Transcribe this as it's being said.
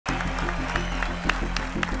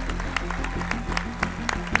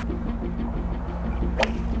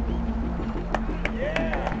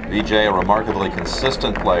Vijay, a remarkably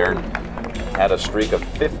consistent player, had a streak of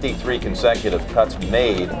 53 consecutive cuts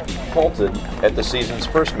made, halted at the season's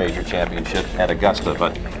first major championship at Augusta,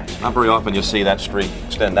 but not very often you see that streak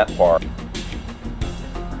extend that far.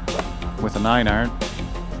 With a 9-iron.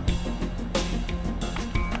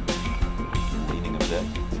 Leaning a bit.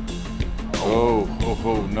 Oh,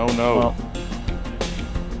 no. Well,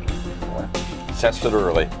 Sets it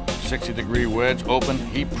early. 60-degree wedge open.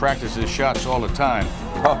 He practices shots all the time.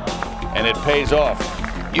 Oh. And it pays off.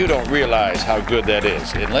 You don't realize how good that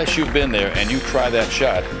is unless you've been there and you try that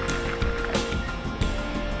shot.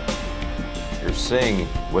 You're Singh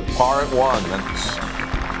with par at 1. That's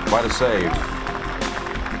quite a save.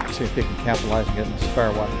 See if he can capitalize and get in this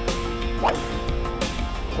fairway.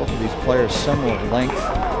 Both of these players similar length.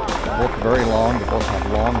 They're both very long. They both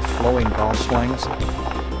have long flowing golf swings.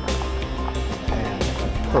 And it's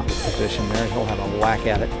a perfect position there. He'll have a whack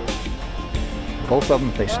at it. Both of them,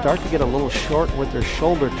 if they start to get a little short with their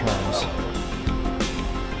shoulder turns.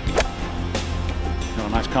 no,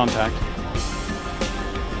 nice contact.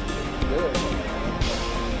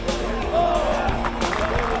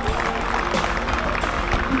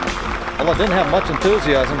 Well, it didn't have much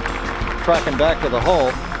enthusiasm tracking back to the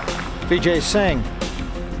hole. Vijay Singh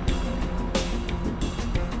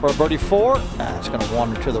for a birdie 4. It's going to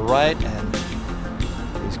wander to the right, and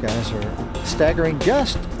these guys are staggering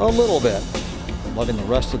just a little bit, letting the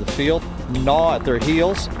rest of the field gnaw at their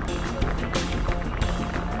heels.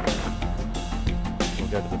 We'll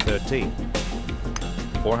go to the 13.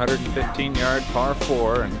 415-yard par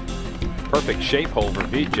 4 and perfect shape hole for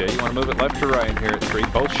Vijay. You want to move it left to right here at 3.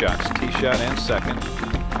 Both shots, tee shot and second.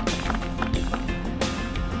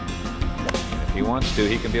 If he wants to,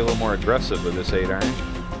 he can be a little more aggressive with this 8-iron.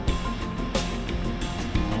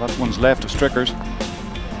 Well, that one's left of Stricker's.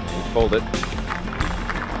 He pulled it.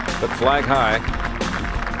 But flag high.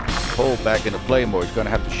 Pull back into play more. He's going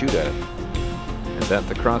to have to shoot at it. And that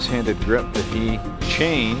the cross-handed grip that he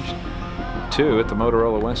changed to at the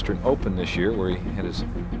Motorola Western Open this year, where he had his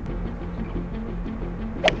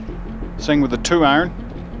Singh with the 2-iron.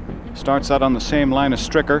 Starts out on the same line as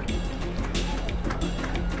Stricker.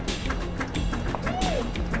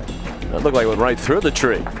 That looked like it went right through the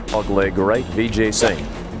tree. Dog leg right, Vijay Singh.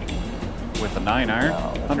 With the 9-iron.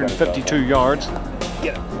 152 yards.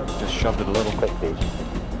 Just shoved it a little.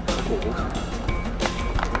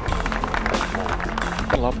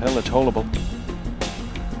 Still uphill, it's holeable.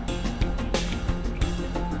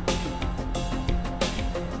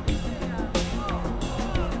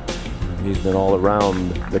 He's been all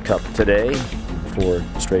around the cup today. 4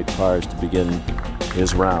 straight pars to begin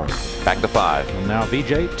his round. Back to 5. And now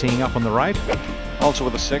Vijay teeing up on the right. Also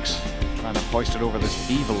with a 6. Trying to hoist it over this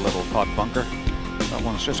evil little pot bunker. That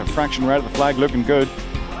one's just a fraction right of the flag, looking good.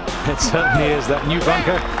 It certainly is. That new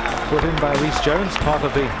bunker put in by Reece Jones, part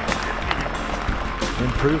of the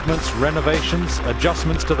improvements, renovations,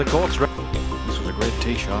 adjustments to the course. This was a great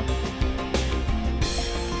tee shot.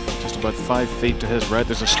 Just about 5 feet to his right.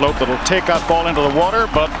 There's a slope that'll take that ball into the water,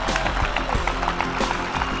 but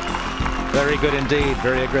Very good indeed.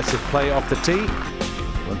 Very aggressive play off the tee.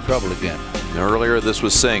 In trouble again. Earlier, this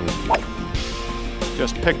was Singh.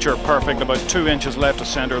 just picture perfect. About 2 inches left to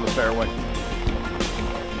center of the fairway.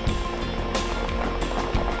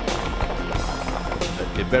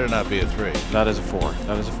 It better not be a 3. That is a 4.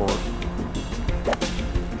 That is a 4.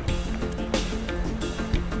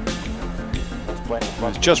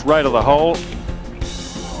 It's just right of the hole.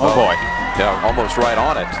 Oh boy. Yeah, almost right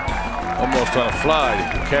on it. Almost on a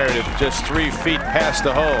fly. Carried it just 3 feet past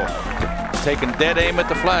the hole. It's taking dead aim at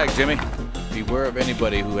the flag, Jimmy. Beware of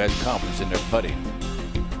anybody who has confidence in their putting.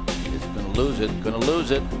 It's going to lose it. Going to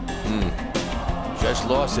lose it. Just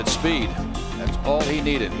lost its speed. That's all he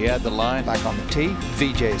needed. He had the line. Back on the tee,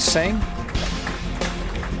 Vijay Singh.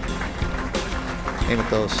 Aim at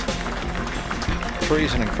those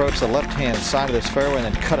trees and encroach the left-hand side of this fairway and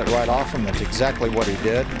then cut it right off him. That's exactly what he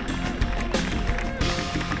did.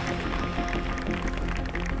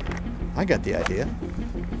 I got the idea.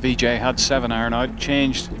 Vijay had 7-iron out,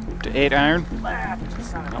 changed to 8-iron.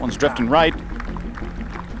 That one's drifting right.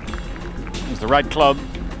 There's the right club.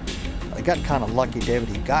 I got kind of lucky, David.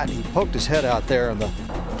 He poked his head out there in the.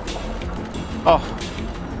 Oh.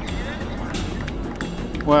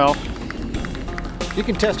 Well. You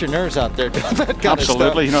can test your nerves out there doing that kind Absolutely.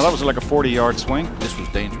 of stuff. You know, that was like a 40-yard swing. This was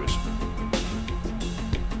dangerous.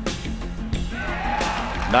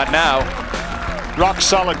 Not now. Rock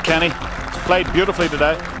solid, Kenny. Played beautifully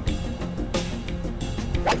today.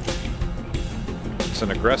 It's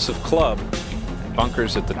an aggressive club.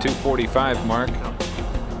 Bunkers at the 245 mark.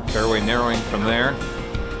 Fairway narrowing from there.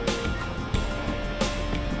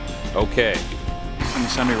 Okay. In the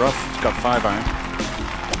semi-rough, it's got 5-iron.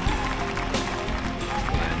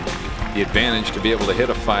 And the advantage to be able to hit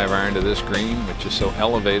a 5-iron to this green, which is so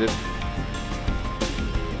elevated.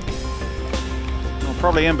 Well,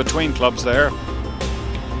 probably in between clubs there.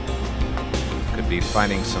 Could be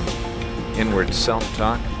finding some inward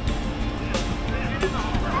self-talk.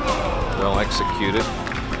 Well executed.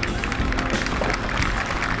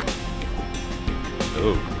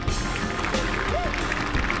 Ooh.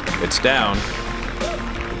 It's down.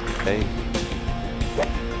 Hey.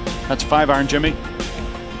 That's 5-iron, Jimmy.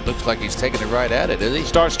 Looks like he's taking it right at it, is he?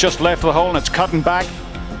 Starts just left of the hole and it's cutting back.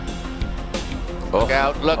 Look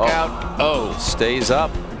out, look out. Oh. Stays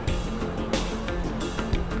up.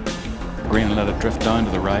 Green let it drift down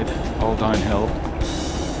to the right, all downhill.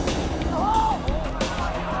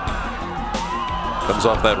 Comes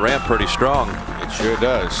off that ramp pretty strong. It sure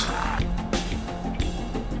does.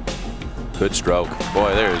 Good stroke.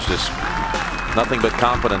 Boy, there's just nothing but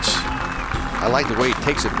confidence. I like the way he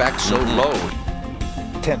takes it back so low.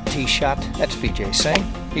 10th tee shot. That's Vijay Singh.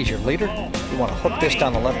 He's your leader. You want to hook this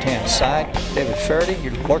down the left-hand side. David Faraday,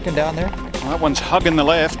 you're lurking down there. Well, that one's hugging the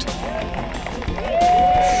left.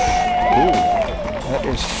 Ooh, that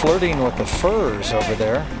is flirting with the furs over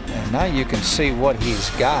there. And now you can see what he's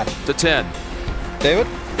got. To 10. David?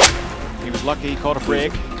 He was lucky he caught a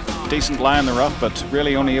break. Decent lie in the rough, but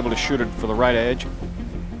really only able to shoot it for the right edge.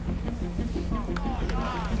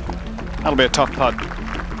 That'll be a tough putt.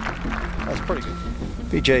 That's pretty good.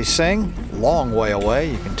 Vijay Singh, long way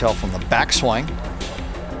away. You can tell from the backswing.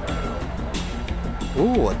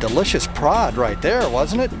 Ooh, a delicious prod right there,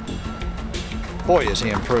 wasn't it? Boy, is he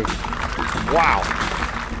improved. Wow.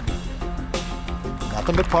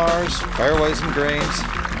 Nothing but pars, fairways and greens.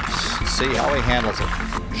 See how he handles it.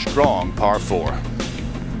 Strong par 4.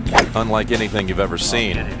 Unlike anything you've ever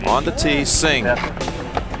seen. On the tee, Singh.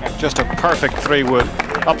 Just a perfect 3-wood.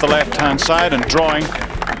 Up the left-hand side and drawing.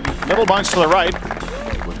 Little bounce to the right.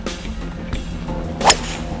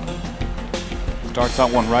 Starts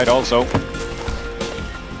that one right also.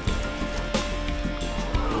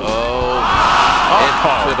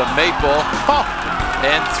 Into the maple.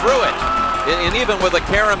 And through it. And even with a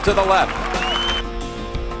carom to the left.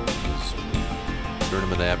 His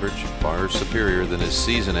tournament average far superior than his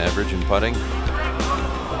season average in putting. A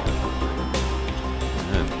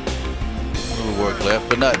little work left,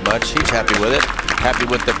 but not much. He's happy with it. Happy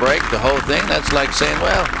with the break, the whole thing. That's like saying,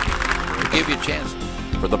 well, we'll give you a chance.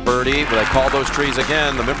 For the birdie, but I call those trees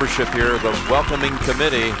again. The membership here, the welcoming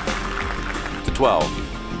committee to 12.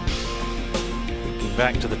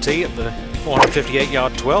 Back to the tee at the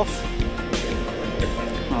 458-yard 12th.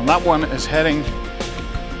 Well, that one is heading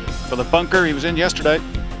for the bunker he was in yesterday.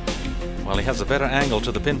 Well, he has a better angle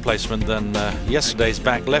to the pin placement than yesterday's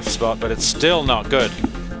back left spot, but it's still not good.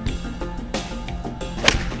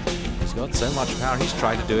 He's got so much power, he's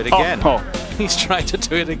tried to do it again. He's tried to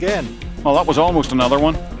do it again. Well, that was almost another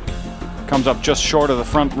one. Comes up just short of the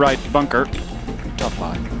front right bunker. Tough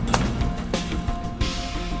lie.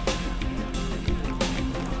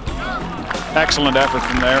 Excellent effort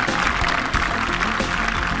from there.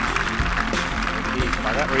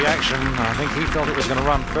 By that reaction, I think he felt it was going to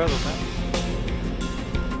run further than that.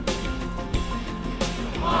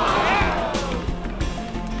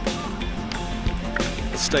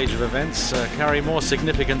 This stage of events carry more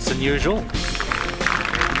significance than usual.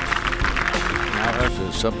 Now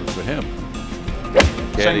there's something for him.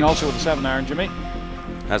 Singh also with a 7-iron, Jimmy.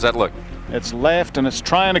 How's that look? It's left and it's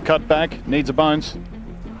trying to cut back. Needs a bounce.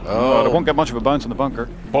 But it won't get much of a bounce in the bunker.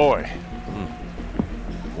 Boy.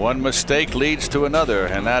 One mistake leads to another,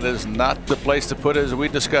 and that is not the place to put it as we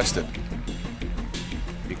discussed it.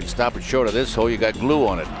 You can stop it short of this hole, you got glue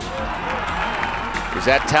on it. Is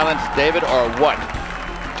that talent, David, or what?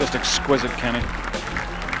 Just exquisite, Kenny.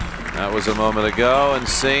 That was a moment ago, and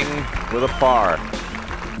Singh with a par.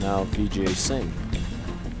 Now Vijay Singh.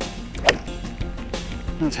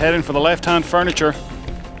 It's heading for the left-hand furniture.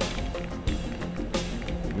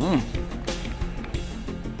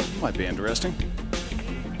 Might be interesting.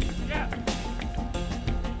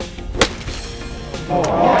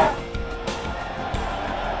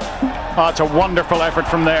 Oh, it's a wonderful effort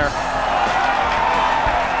from there.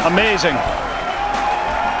 Amazing.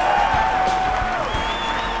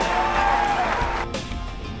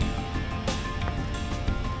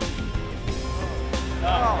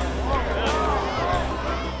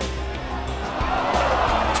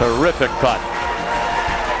 Terrific putt.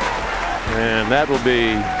 And that will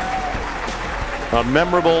be a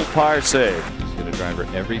memorable par save. He's hit a driver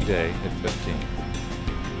every day at 15.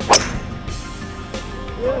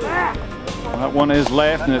 That one is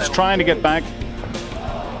left and it's trying to get back.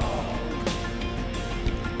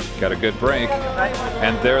 Got a good break.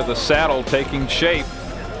 And there the saddle taking shape.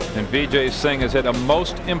 And Vijay Singh has hit a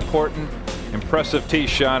most important, impressive tee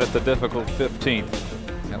shot at the difficult 15th.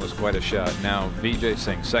 That was quite a shot. Now Vijay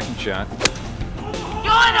Singh, second shot.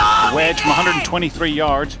 Wedge from 123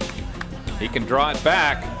 yards. He can draw it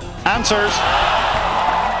back. Answers.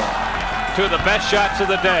 Two of the best shots of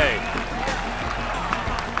the day.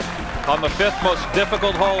 On the 5th most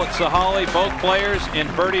difficult hole at Sahali, both players in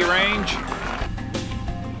birdie range.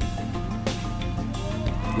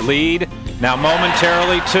 Lead now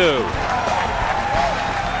momentarily 2.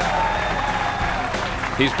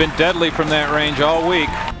 He's been deadly from that range all week.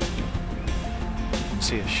 You can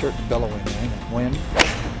see his shirt billowing there in that wind.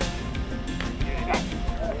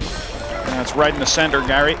 That's right in the center,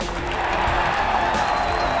 Gary.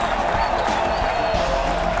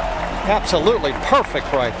 Absolutely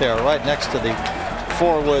perfect right there, right next to the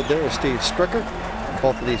forward there is Steve Stricker.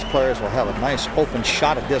 Both of these players will have a nice open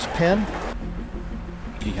shot at this pin.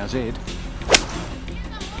 He has it.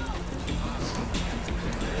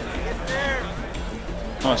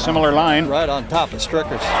 Oh, a similar line. Right on top of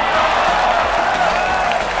Stricker's.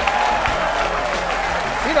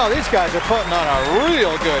 You know, these guys are putting on a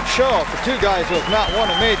real good show for two guys who have not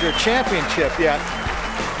won a major championship yet.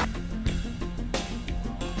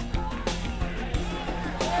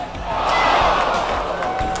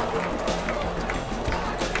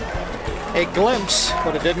 A glimpse,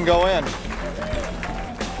 but it didn't go in.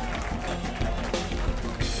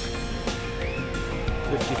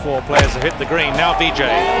 Four players have hit the green. Now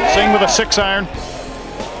Vijay. Singh with a 6-iron.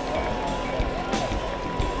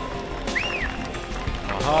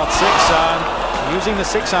 A hard 6-iron. Using the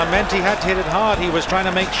 6-iron meant he had to hit it hard. He was trying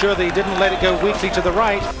to make sure that he didn't let it go weakly to the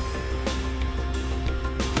right.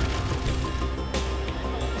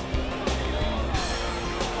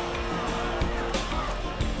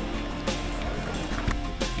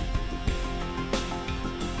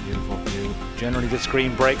 Beautiful view. Generally the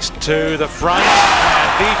screen breaks to the front.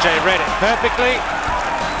 Vijay read it perfectly.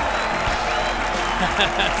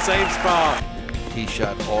 Saves par. Tee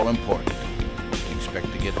shot all important.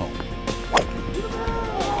 Expect to get home.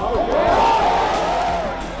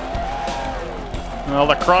 Well,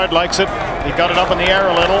 the crowd likes it. He got it up in the air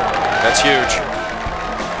a little. That's huge.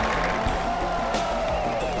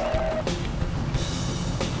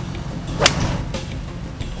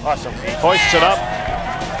 Awesome. Hoists it up.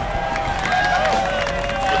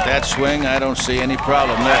 That swing, I don't see any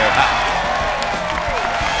problem there.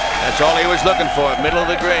 That's all he was looking for, middle of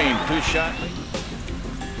the green. 2 shot.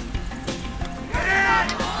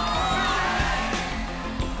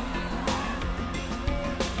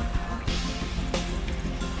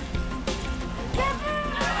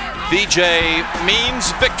 Vijay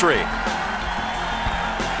means victory.